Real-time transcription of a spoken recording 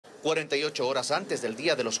48 horas antes del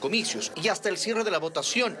día de los comicios y hasta el cierre de la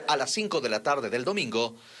votación a las 5 de la tarde del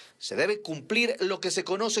domingo, se debe cumplir lo que se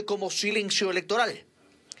conoce como silencio electoral.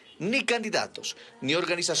 Ni candidatos ni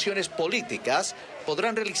organizaciones políticas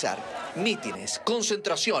podrán realizar mítines,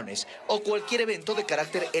 concentraciones o cualquier evento de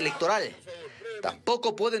carácter electoral.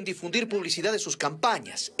 Tampoco pueden difundir publicidad de sus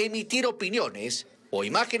campañas, emitir opiniones o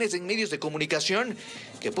imágenes en medios de comunicación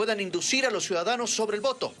que puedan inducir a los ciudadanos sobre el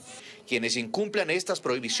voto. Quienes incumplan estas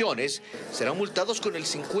prohibiciones serán multados con el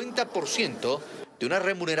 50% de una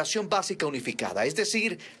remuneración básica unificada, es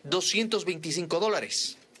decir,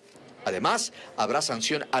 $225. Además, habrá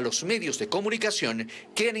sanción a los medios de comunicación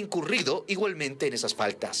que han incurrido igualmente en esas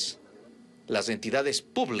faltas. Las entidades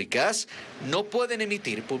públicas no pueden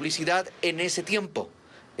emitir publicidad en ese tiempo,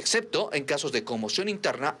 excepto en casos de conmoción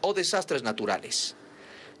interna o desastres naturales.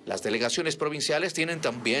 Las delegaciones provinciales tienen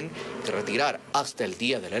también que retirar hasta el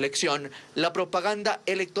día de la elección la propaganda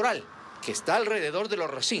electoral, que está alrededor de los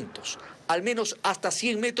recintos, al menos hasta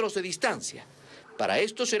 100 metros de distancia. Para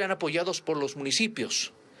esto serán apoyados por los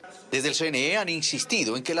municipios. Desde el CNE han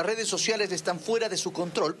insistido en que las redes sociales están fuera de su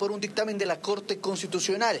control por un dictamen de la Corte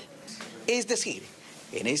Constitucional. Es decir,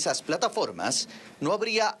 en esas plataformas no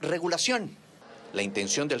habría regulación. La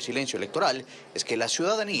intención del silencio electoral es que la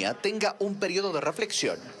ciudadanía tenga un periodo de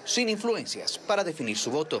reflexión sin influencias para definir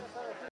su voto.